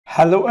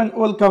Hello and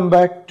welcome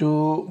back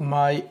to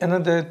my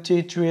another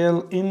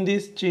tutorial. In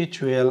this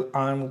tutorial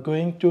I'm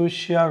going to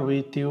share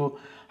with you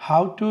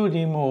how to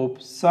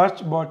remove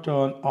search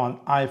button on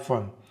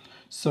iPhone.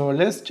 So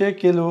let's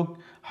take a look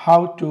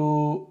how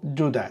to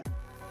do that.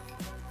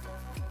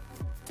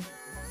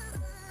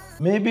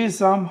 Maybe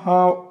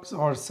somehow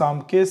or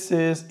some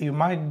cases you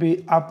might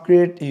be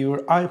upgrade your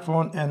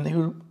iPhone and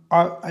your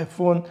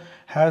iPhone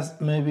has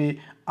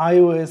maybe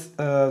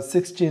iOS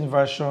 16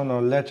 version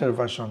or later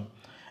version,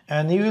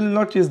 and you will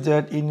notice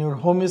that in your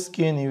home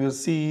screen you will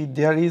see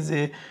there is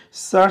a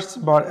search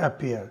bar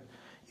appear.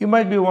 You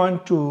might be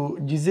want to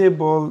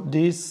disable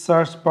this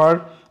search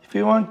bar. If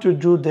you want to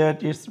do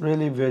that, it's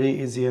really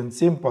very easy and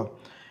simple.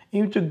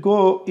 You need to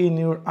go in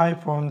your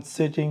iPhone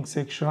settings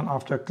section.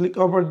 After click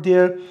over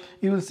there,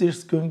 you will see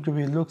it's going to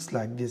be looks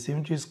like this. You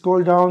need to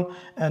scroll down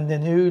and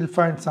then you will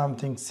find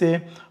something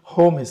say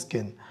home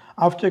screen.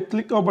 After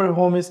click over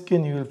home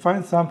screen, you will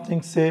find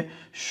something say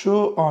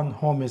show on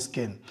home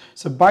screen.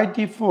 So by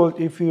default,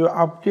 if you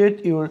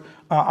update your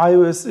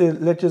iOS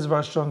latest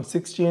version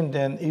 16,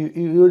 then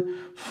your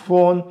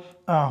phone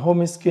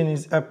home screen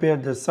is appear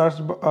the search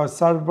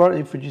bar.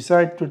 If you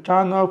decide to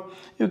turn off,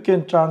 you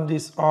can turn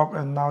this off.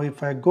 And now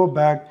if I go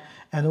back,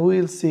 and we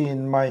will see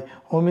in my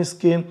home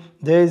screen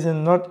there is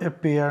not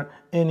appear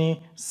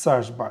any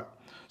search bar.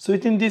 So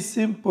in this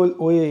simple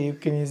way you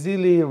can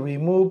easily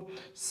remove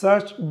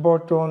search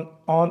button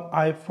on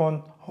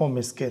iPhone home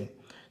screen.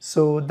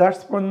 So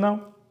that's for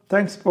now.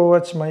 Thanks for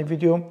watching my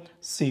video.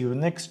 See you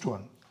next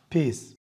one. Peace.